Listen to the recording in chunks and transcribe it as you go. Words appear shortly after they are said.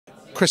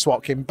Chris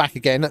Watkin, back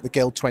again at the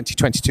Guild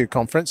 2022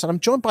 conference, and I'm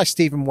joined by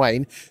Stephen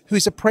Wayne, who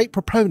is a great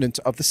proponent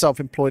of the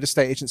self-employed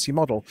estate agency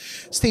model.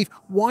 Steve,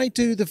 why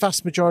do the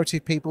vast majority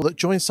of people that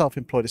join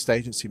self-employed estate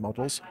agency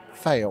models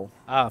fail?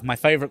 My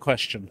favourite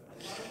question.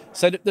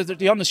 So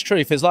the honest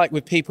truth is, like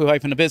with people who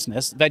open a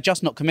business, they're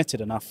just not committed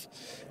enough.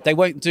 They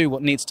won't do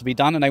what needs to be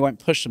done and they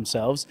won't push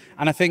themselves.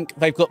 And I think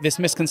they've got this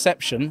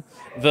misconception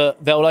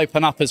that they'll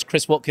open up as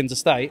Chris Watkin's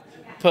estate,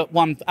 put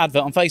one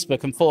advert on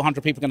Facebook and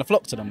 400 people are going to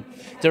flock to them.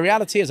 The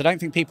reality is I don't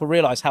think people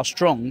realise how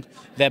strong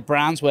their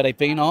brands where they've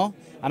been are.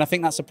 And I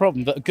think that's a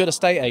problem, that a good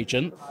estate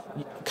agent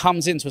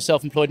comes into a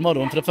self-employed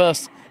model and for the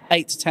first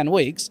 8 to 10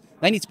 weeks,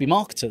 they need to be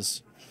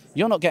marketers.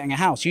 You're not getting a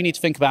house. You need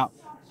to think about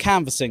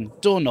canvassing,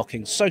 door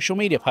knocking, social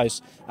media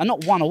posts, and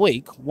not one a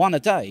week, one a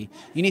day.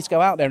 You need to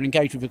go out there and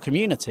engage with your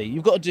community.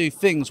 You've got to do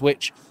things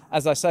which,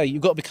 as I say,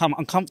 you've got to become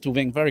uncomfortable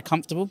being very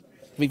comfortable,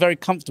 be very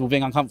comfortable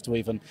being uncomfortable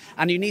even.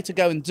 And you need to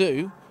go and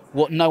do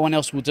what no one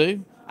else will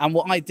do. And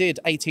what I did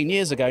 18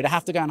 years ago, to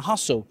have to go and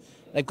hustle.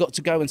 They've got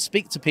to go and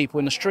speak to people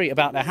in the street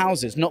about their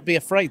houses, not be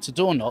afraid to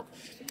door knock.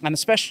 And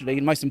especially,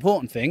 the most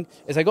important thing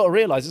is they've got to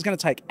realise it's going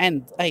to take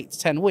 8 to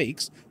 10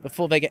 weeks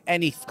before they get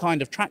any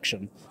kind of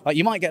traction. Like,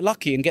 you might get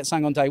lucky and get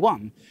something on day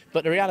one,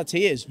 but the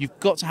reality is you've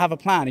got to have a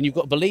plan and you've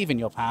got to believe in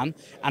your plan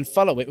and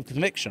follow it with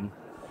conviction.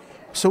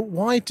 So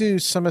why do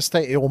some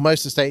estate, or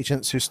most estate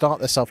agents who start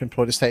their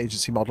self-employed estate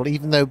agency model,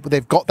 even though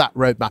they've got that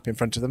roadmap in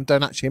front of them,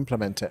 don't actually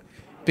implement it?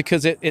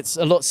 Because it's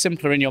a lot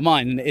simpler in your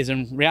mind than it is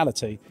in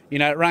reality. You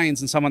know, it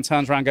rains and someone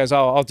turns around and goes,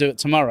 oh, I'll do it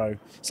tomorrow.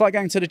 It's like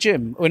going to the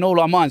gym. In all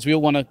our minds, we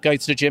all want to go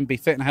to the gym, be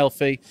fit and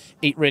healthy,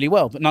 eat really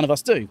well, but none of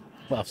us do.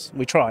 Well,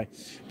 we try.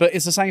 But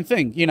it's the same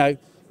thing, you know.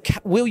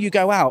 Will you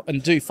go out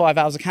and do 5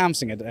 hours of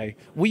canvassing a day?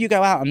 Will you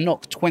go out and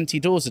knock 20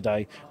 doors a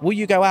day? Will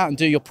you go out and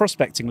do your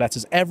prospecting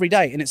letters every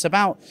day? And it's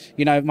about,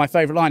 you know, my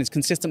favourite line is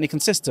consistently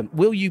consistent.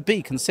 Will you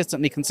be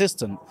consistently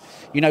consistent?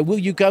 You know, will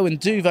you go and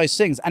do those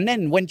things? And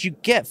then when you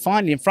get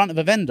finally in front of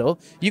a vendor,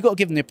 you've got to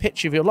give them a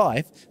picture of your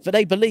life that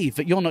they believe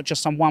that you're not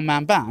just some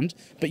one-man band,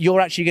 but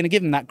you're actually going to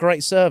give them that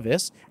great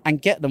service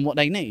and get them what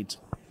they need.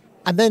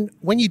 And then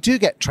when you do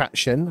get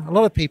traction, a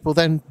lot of people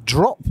then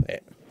drop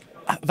it.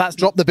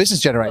 Drop the business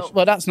generation.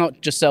 Well, that's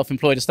not just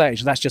self-employed estate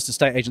agents, that's just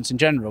estate agents in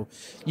general.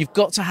 You've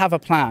got to have a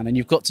plan and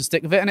you've got to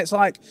stick with it. And it's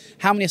like,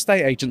 how many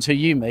estate agents who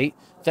you meet,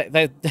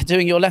 they're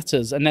doing your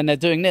letters and then they're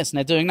doing this and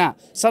they're doing that.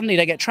 Suddenly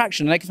they get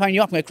traction and they can phone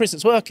you up and go, Chris,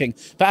 it's working.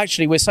 But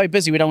actually, we're so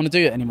busy, we don't want to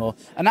do it anymore.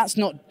 And that's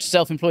not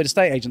self-employed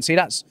estate agency. And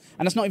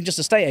that's not even just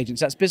estate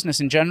agents, that's business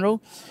in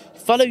general.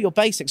 Follow your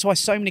basics. Why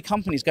so many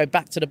companies go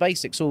back to the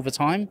basics all the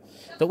time.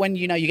 But when,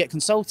 you know, you get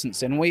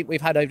consultants in,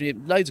 we've had over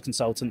loads of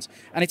consultants,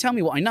 and they tell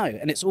me what I know.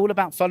 And it's all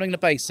about following the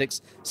basics,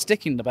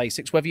 sticking to the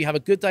basics. Whether you have a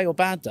good day or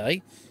bad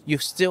day, you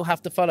still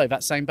have to follow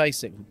that same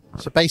basic.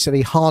 So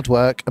basically hard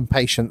work and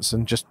patience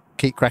and just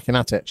keep cracking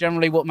at it.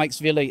 Generally what makes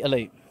the elite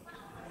elite.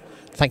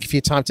 Thank you for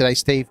your time today,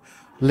 Steve.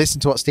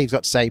 Listen to what Steve's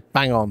got to say.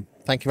 Bang on.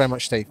 Thank you very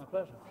much, Steve.